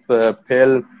men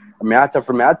fail match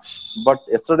after match. But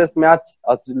yesterday's match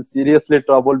was seriously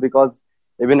trouble because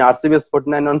even RCB's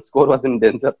 49 run score was in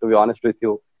danger, to be honest with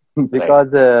you. Because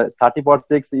 30 for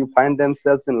 6, you find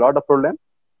themselves in a lot of problems.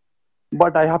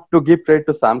 But I have to give credit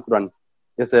to Sam Curran.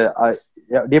 Yes, I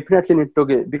definitely need to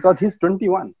give, because he's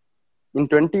 21. In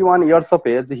 21 years of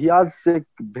age, he has a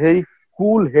very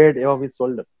cool head above his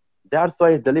shoulder. That's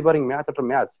why he's delivering match after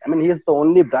match. I mean, he is the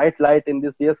only bright light in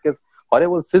this CSK's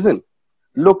horrible season.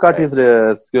 Look at his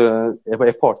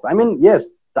efforts. I mean, yes,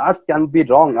 stats can be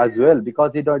wrong as well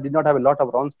because he did not have a lot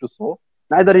of runs to show.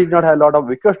 Neither he did not have a lot of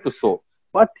wickets to show.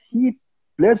 But he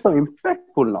played some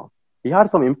impactful now. He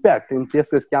had some impact in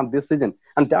CSK's camp this season.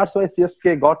 And that's why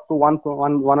CSK got to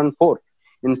 1-4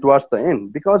 towards the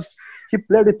end. Because he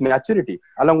played with maturity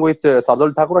along with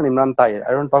Shardul Thakur and Imran Tahir.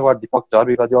 I don't talk about Deepak Chahar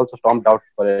because he also stormed out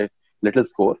for a little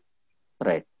score.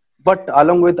 Right. But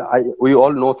along with, we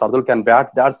all know Shardul can bat.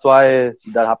 That's why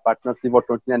they have partnership for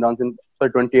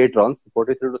 28 runs,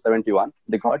 43 to 71.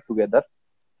 They got together.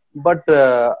 But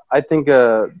I think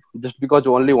just because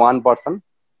only one person,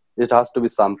 it has to be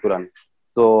Sam Curran.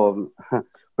 So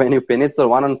when you finish the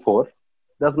 1-4,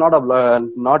 there's not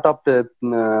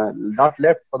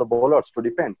left for the bowlers to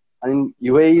defend. And in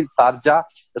UAE, Sharjah,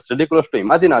 it's ridiculous to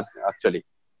imagine actually.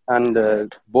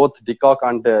 And both De Kock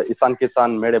and Ishan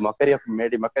Kishan made a mockery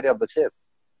of the chase.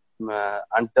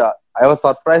 And I was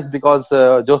surprised because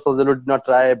Jose Hazlewood did not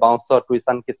try a bouncer to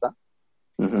Ishan Kishan.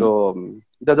 So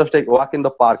it was just a walk in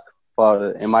the park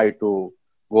for MI to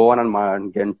go on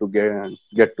and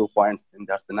get 2 points in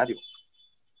that scenario.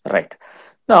 Right.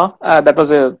 No, that was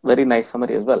a very nice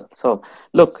summary as well. So,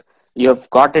 look, you've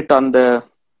got it on the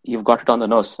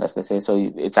nose, as they say.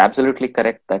 So it's absolutely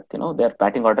correct that their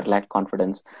batting order lacked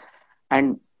confidence,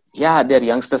 and their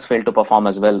youngsters failed to perform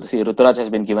as well. See, Ruturaj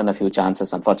has been given a few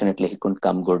chances. Unfortunately, he couldn't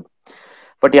come good.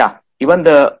 But even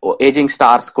the aging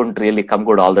stars couldn't really come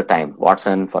good all the time.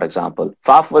 Watson, for example,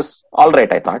 Faf was all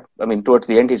right. I thought. I mean, towards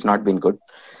the end, he's not been good.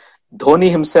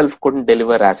 Dhoni himself couldn't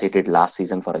deliver as he did last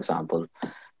season, for example.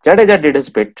 Jadeja did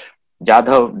his bit.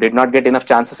 Jadhav did not get enough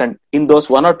chances, and in those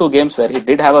 1 or 2 games where he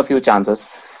did have a few chances,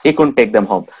 he couldn't take them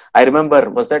home. I remember,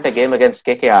 was that a game against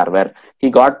KKR where he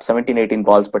got 17-18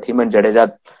 balls, but him and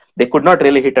Jadeja, they could not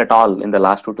really hit at all in the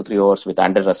last 2 to 3 overs with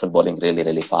Andre Russell bowling really,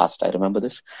 really fast. I remember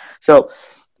this. So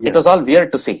It was all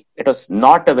weird to see. It was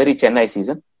not a very Chennai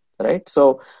season, right?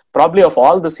 So probably of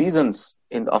all the seasons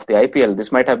of the IPL,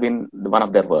 this might have been one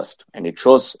of their worst, and it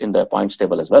shows in the points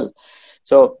table as well.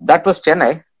 So that was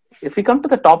Chennai. If we come to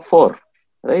the top 4,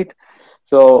 right?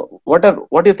 So what do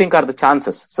you think are the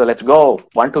chances? So let's go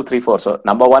 1, 2, 3, 4. So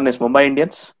number 1 is Mumbai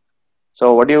Indians.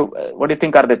 So what do you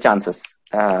think are the chances?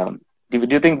 Do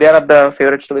you think they are the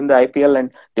favorites to win the IPL, and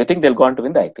do you think they'll go on to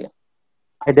win the IPL?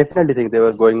 I definitely think they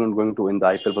were going to win the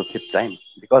IPL for fifth time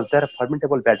because they're a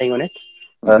formidable batting unit.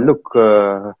 Mm-hmm. Look,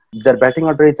 their batting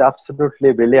order is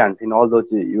absolutely brilliant in all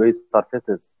those UAE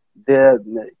surfaces. Their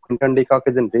Quinton de Kock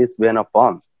is in race vein of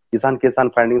form. Ishan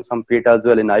Kishan finding some feet as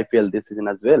well in IPL this season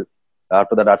as well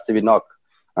after that RCB knock.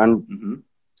 And Mm-hmm.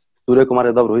 Surya Kumar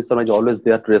Yadav, Rohit Sharma is always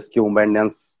there to rescue Mumbai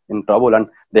Indians in trouble, and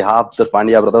they have the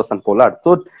Pandya brothers and Pollard.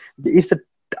 So it's a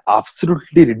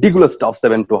absolutely ridiculous top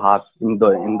seven to have in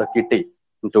the kitty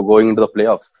into going into the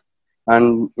playoffs.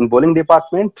 And in bowling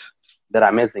department, they're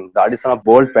amazing. The addition of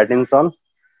Bolt, Pattinson,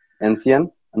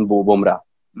 NCN, and Bumrah,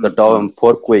 the top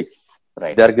four quicks,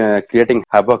 Right. they're creating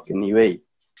havoc in UAE.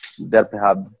 They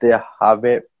have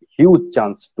a huge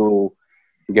chance to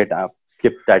get a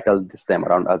KIP title this time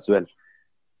around as well.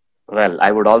 Well,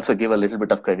 I would also give a little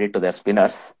bit of credit to their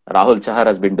spinners. Rahul Chahar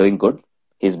has been doing good.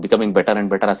 He's becoming better and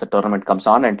better as the tournament comes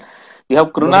on. And you have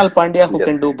Krunal Pandya who Yes.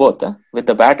 can do both with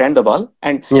the bat and the ball.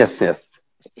 And Yes.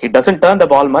 he doesn't turn the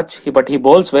ball much, but he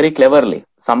bowls very cleverly.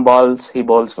 Some balls he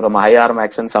bowls from a high arm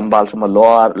action, some balls from a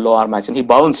low arm action. He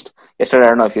bounced yesterday. I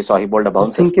don't know if you saw. He bowled a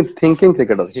bouncer. Thinking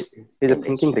cricketer. He's a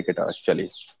thinking cricketer actually.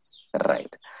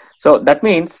 Right. So that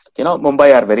means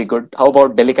Mumbai are very good. How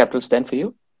about Delhi Capitals then for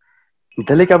you?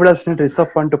 Delhi Capitals need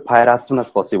Rishabh Pant to fire as soon as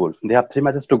possible. They have 3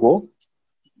 matches to go,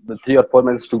 3 or 4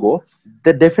 matches to go.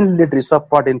 They definitely need Rishabh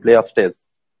Pant in playoff stage.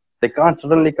 They can't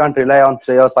rely on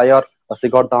Shreyas Iyer or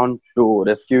Shikhar Dhawan to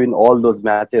rescue in all those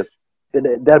matches.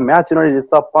 Their match is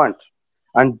Rishabh Pant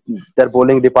and their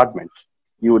bowling department.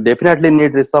 You definitely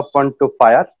need Rishabh Pant to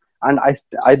fire, and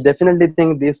I definitely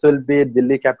think this will be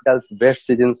Delhi Capitals' best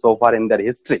season so far in their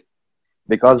history.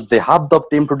 Because they have the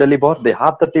team to deliver, they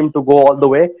have the team to go all the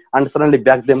way, and suddenly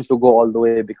back them to go all the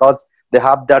way because they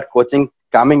have that coaching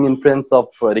calming influence of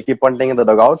Ricky Ponting in the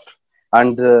dugout,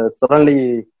 and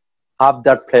suddenly have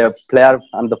that player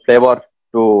and the flavor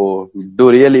to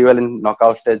do really well in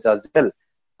knockout stage as well.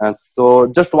 And so,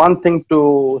 just one thing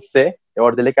to say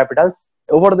about Delhi Capitals: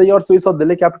 over the years, we saw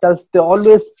Delhi Capitals, they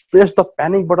always press the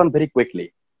panic button very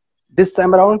quickly. This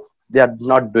time around, they are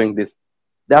not doing this.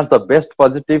 That's the best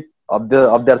positive of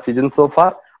their season so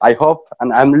far. I hope,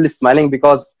 and I'm really smiling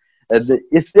because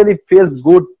it really feels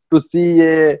good to see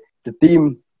the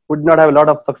team who did not have a lot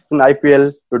of success in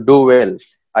IPL to do well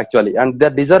actually, and they're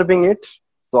deserving it.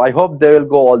 So I hope they will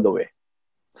go all the way.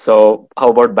 So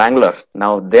how about Bangalore?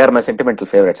 Now they are my sentimental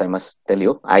favorites. I must tell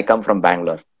you, I come from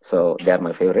Bangalore, so they are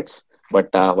my favorites. But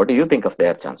what do you think of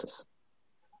their chances?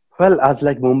 Well, as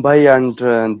like Mumbai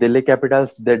and Delhi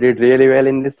Capitals, they did really well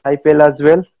in this IPL as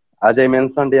well. As I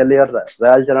mentioned earlier,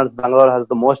 Royal Challengers Bangalore has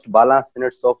the most balanced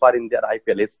unit so far in their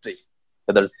IPL history,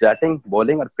 whether it's batting,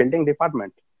 bowling, or fielding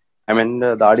department. I mean,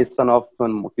 the addition of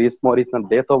Chris Morris and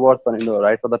Death Overs and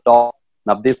right at the top,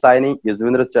 Navdeep Saini,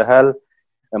 Yuzvendra Chahal,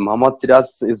 Mohammad Siraj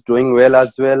is doing well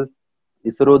as well.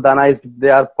 Isuru Dana is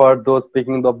there for those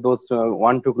picking up those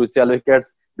 1-2 crucial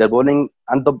wickets. They're bowling,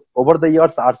 and over the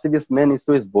years, RCB's main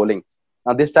issue is bowling.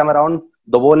 Now this time around,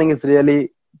 the bowling is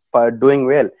really doing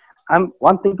well. And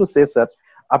one thing to say, sir,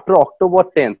 after October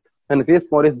 10th, when Chris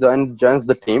Morris joins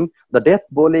the team, the death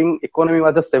bowling economy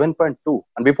was just 7.2.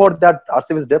 And before that,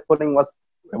 RCB's death bowling was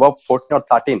about 14 or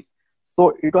 13.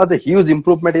 So it was a huge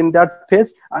improvement in that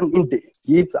phase, and it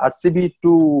gives RCB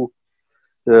to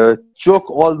choke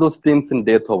all those teams in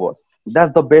death overs.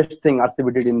 That's the best thing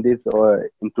RCB did in this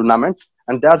in tournament,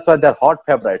 and that's why they're hot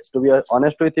favorites. To be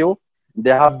honest with you,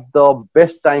 they have the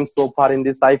best time so far in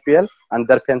this IPL, and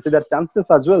they fancy their chances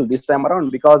as well this time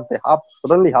around because they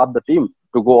suddenly have the team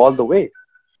to go all the way.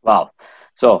 Wow.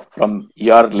 So from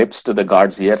your lips to the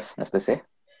God's ears, as they say,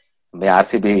 may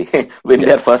RCB win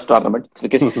their first tournament,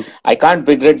 because I can't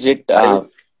begrudge it.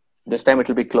 This time it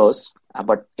will be close,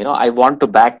 but I want to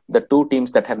back the two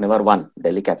teams that have never won,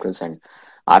 Delhi Capitals and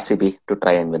RCB, to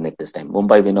try and win it this time.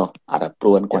 Mumbai, we know, are a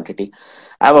proven quantity.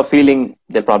 I have a feeling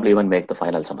they'll probably even make the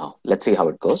final somehow. Let's see how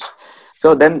it goes.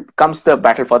 So then comes the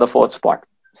battle for the fourth spot.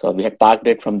 So we had parked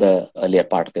it from the earlier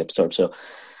part of the episode. So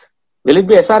will it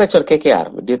be SRH or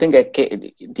KKR?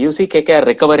 Do you see KKR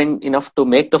recovering enough to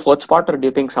make the fourth spot, or do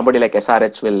you think somebody like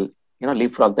SRH will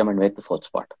leapfrog them and make the fourth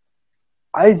spot?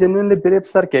 I genuinely believe,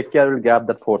 sir, KKR will grab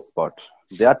that fourth spot.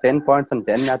 They are 10 points in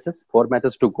 10 matches, 4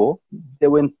 matches to go. They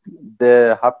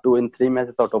have to win 3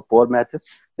 matches out of 4 matches.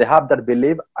 They have that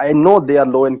belief. I know they are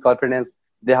low in confidence.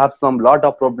 They have some lot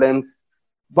of problems.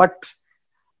 But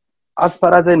as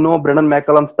far as I know, Brendan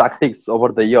McCullum's tactics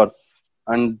over the years,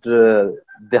 and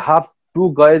they have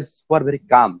 2 guys who are very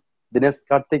calm. Dinesh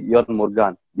Karthik, Jorn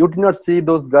Morgan. You did not see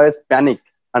those guys panic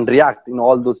and react in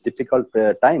all those difficult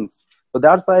times. So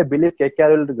that's why I believe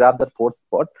KKR will grab that fourth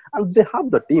spot, and they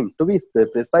have the team. To be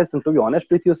precise and to be honest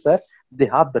with you, sir, they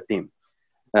have the team.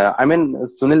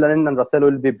 Sunil Narine and Russell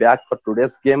will be back for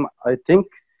today's game, I think.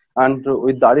 And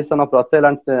with the addition of Russell,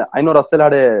 and I know Russell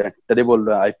had a terrible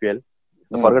IPL,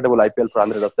 a forgettable IPL for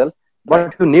Andre Russell.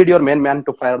 But you need your main man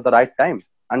to fire at the right time.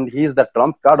 And he is the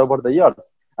trump card over the years.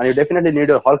 And you definitely need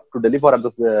your Hulk to deliver at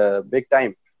this big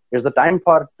time. It's the time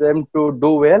for them to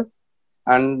do well.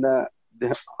 And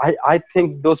I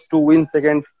think those 2 wins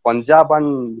against Punjab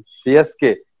and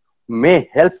CSK may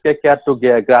help KKR to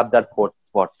grab that fourth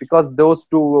spot, because those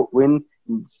 2 wins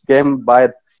came by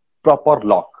proper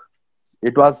luck.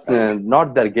 It was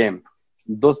not their game.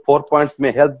 Those 4 points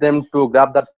may help them to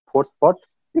grab that fourth spot.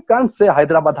 You can't say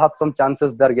Hyderabad have some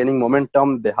chances. They're gaining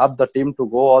momentum. They have the team to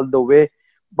go all the way.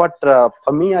 But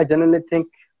for me, I generally think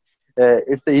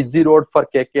it's an easy road for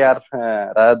KKR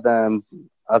rather than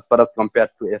as far as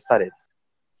compared to SRS.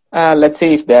 Let's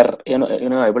see if they're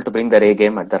able to bring their A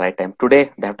game at the right time.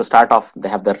 Today they have to start off. They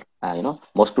have their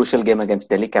most crucial game against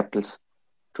Delhi Capitals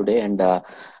today, and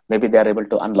maybe they are able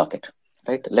to unlock it.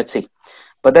 Right? Let's see.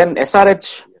 But then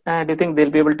SRH, do you think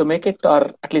they'll be able to make it,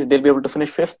 or at least they'll be able to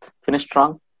finish fifth, finish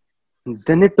strong?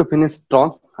 They need to finish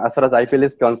strong as far as IPL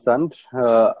is concerned.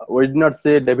 We did not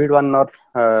see David Warner's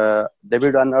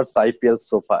IPL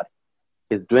so far.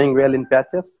 He's doing well in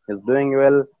patches. He's doing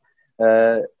well,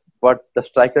 but the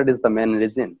striker is the main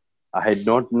reason. I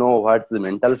don't know what's the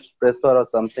mental pressure or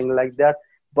something like that,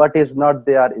 but he's not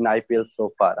there in IPL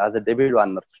so far as a David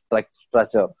Warner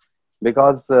structure.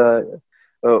 Because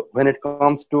when it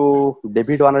comes to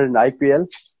David Warner in IPL,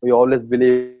 we always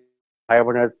believe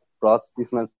 500 plus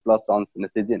 600 plus runs in a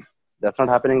season. That's not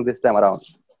happening this time around.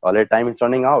 Already time is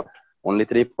running out. Only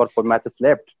 3 or 4 matches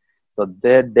left. So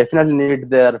they definitely need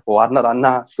their Warner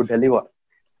Anna to deliver.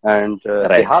 And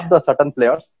they have the certain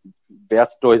players.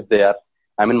 Bairstow is there.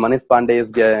 Manish Pandey is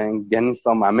getting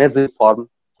some amazing form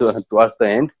towards the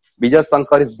end. Vijay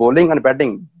Shankar is bowling and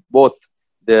batting both.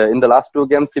 In the last 2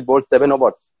 games, he bowled 7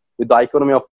 overs with the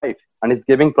economy of 5, and he's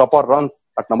giving proper runs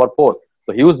at number 4.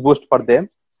 So huge boost for them.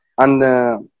 And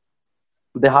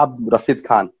they have Rashid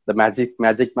Khan, the magic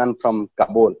man from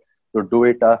Kabul, to do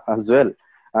it as well.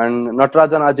 And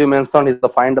Natarajan, as you mentioned, is the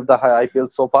find of the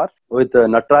IPL so far. With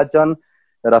Natarajan,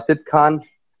 Rashid Khan,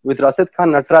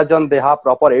 Natarajan, they have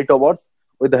proper 8 overs.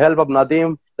 With the help of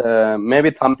Nadeem,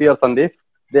 maybe Thampi or Sandeep,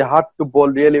 they have to bowl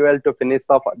really well to finish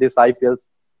off this IPL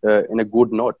in a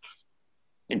good note.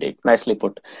 Indeed, nicely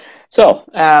put. So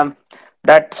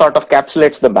that sort of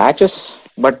encapsulates the matches.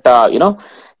 But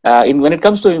when it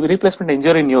comes to replacement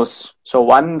injury news, so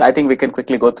one, I think we can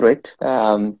quickly go through it.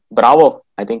 Bravo,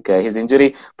 I think his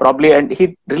injury probably, and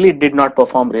he really did not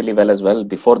perform really well as well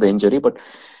before the injury, but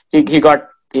he got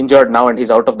injured now and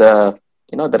he's out of the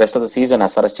rest of the season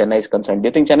as far as Chennai is concerned. Do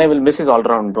you think Chennai will miss his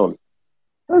all-round role?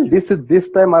 Well,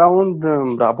 this time around,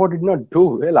 Bravo did not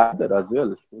do well either as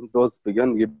well in those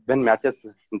given matches,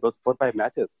 in those 4-5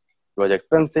 matches. It was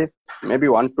expensive. Maybe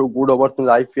 1-2 good overs in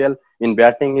the IPL. In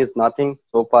batting is nothing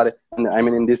so far.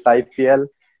 In this IPL,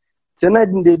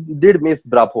 Chennai did miss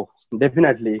Bravo,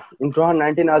 definitely. In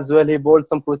 2019 as well, he bowled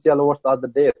some crucial overs the other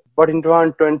day. But in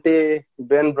 2020,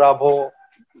 Ben Bravo,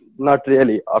 not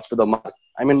really up to the mark.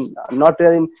 Not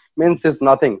really means is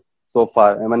nothing so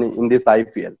far. In this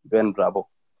IPL, Ben Bravo.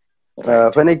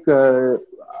 Right.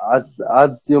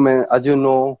 As you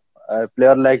know, a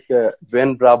player like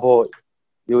Ben Bravo,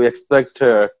 you expect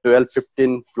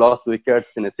 12-15 plus wickets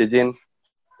in a season,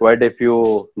 quite a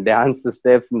few dance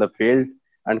steps in the field,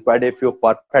 and quite a few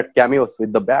perfect cameos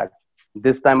with the bat.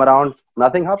 This time around,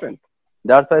 nothing happened.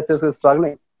 That's why CSK is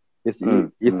struggling.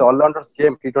 It's all-rounders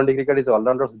game. T20 cricket is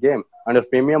all-rounders game. And your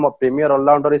premier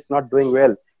all-rounder is not doing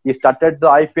well. He started the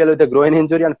IPL with a groin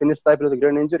injury and finished the IPL with a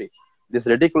groin injury. This is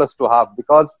ridiculous to have,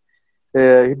 because he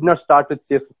did not start with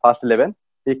CS first 11.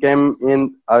 He came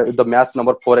in the match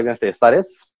number 4 against SRS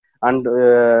and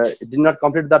did not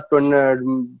complete that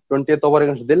 20th over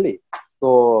against Delhi.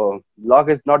 So luck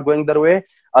is not going their way,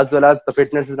 as well as the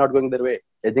fitness is not going their way.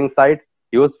 Aging side,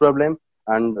 huge problem,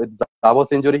 and with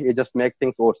Bravo's injury, it just makes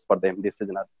things worse for them this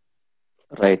season.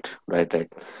 Right.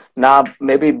 Now,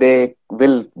 maybe they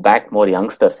will back more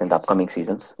youngsters in the upcoming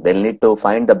seasons. They'll need to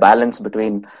find the balance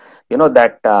between,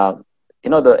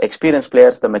 the experienced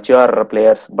players, the mature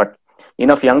players, but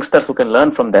enough youngsters who can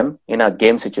learn from them in a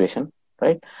game situation,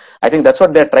 right? I think that's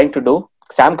what they're trying to do.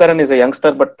 Sam Curran is a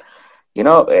youngster, but,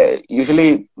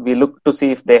 usually we look to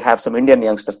see if they have some Indian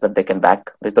youngsters that they can back.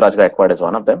 Rituraj Gaikwad is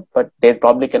one of them, but they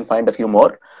probably can find a few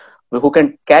more. who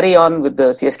can carry on with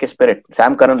the CSK spirit.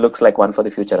 Sam Curran looks like one for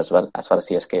the future as well, as far as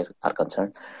CSK are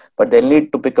concerned. But they'll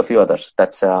need to pick a few others.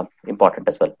 That's important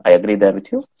as well. I agree there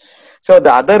with you. So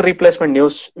the other replacement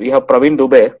news, we have Praveen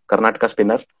Dubey, Karnataka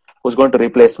spinner, who's going to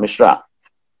replace Mishra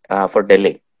for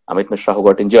Delhi. Amit Mishra, who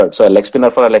got injured. So a leg spinner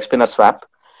for a leg spinner swap.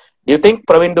 Do you think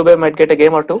Praveen Dubey might get a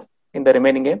game or two in the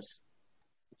remaining games?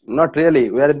 Not really.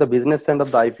 We are in the business end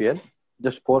of the IPL.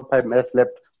 Just 4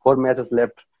 matches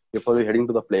left before we're heading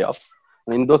to the playoffs.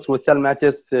 And in those crucial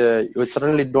matches, you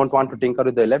certainly don't want to tinker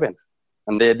with the 11.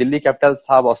 And the Delhi Capitals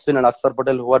have Ashwin and Akshar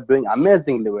Patel, who are doing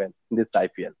amazingly well in this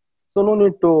IPL. So no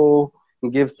need to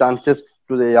give chances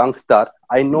to the young star.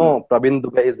 I know Praveen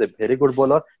Dubey is a very good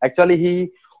bowler. Actually,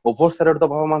 he overshadowed the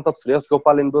performance of Shreyas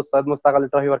Gopal in those Syed Mushtaq Ali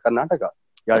Trophy for Karnataka.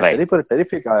 He had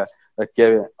terrific.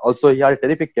 Also, he had a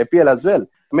terrific KPL as well.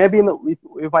 Maybe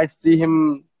we might see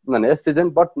him in the next season,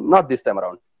 but not this time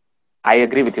around. I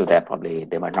agree with you there. Probably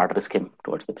they might not risk him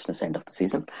towards the business end of the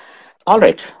season. All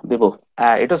right, Bibu.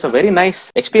 It was a very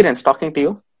nice experience talking to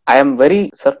you. I am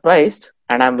very surprised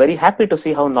and I'm very happy to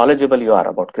see how knowledgeable you are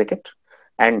about cricket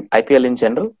and IPL in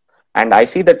general. And I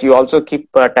see that you also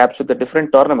keep tabs with the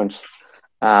different tournaments.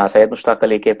 Syed Mushtaq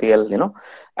Ali, KPL,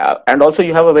 and also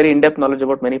you have a very in-depth knowledge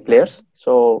about many players.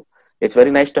 So it's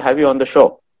very nice to have you on the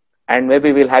show. And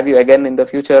maybe we'll have you again in the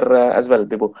future as well,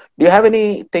 Bibu. Do you have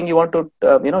anything you want to,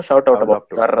 shout out about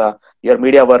your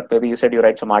media work? Maybe you said you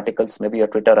write some articles, maybe your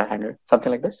Twitter handle,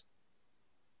 something like this?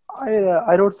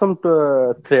 I wrote some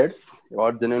threads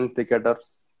about genuine cricketers.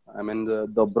 I mean,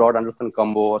 the Broad Anderson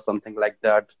combo or something like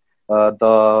that.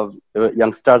 The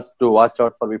youngsters to watch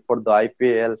out for before the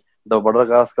IPL. The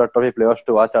Madagascar Trophy players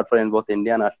to watch out for in both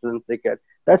India and Australian cricket.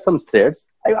 That's some threads.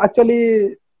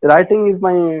 Writing is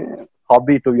my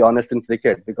hobby, to be honest, in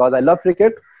cricket, because I love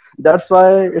cricket. That's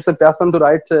why it's a passion to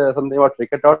write something about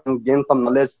cricket out and gain some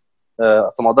knowledge,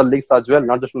 some other leagues as well,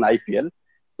 not just in IPL.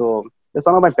 So it's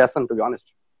one of my passion, to be honest.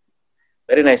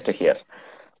 Very nice to hear.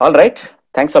 All right.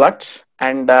 Thanks a lot.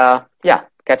 And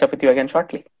catch up with you again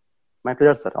shortly. My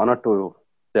pleasure, sir. Honored to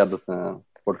share this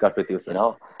podcast with you,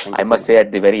 sir. I must say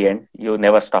at the very end, you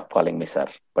never stop calling me sir.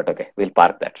 But okay, we'll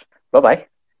park that. Bye-bye.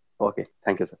 Okay.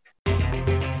 Thank you, sir.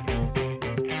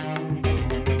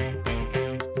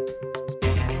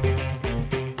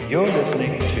 You're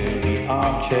listening to the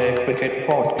Armchair Cricket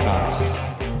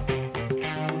Podcast.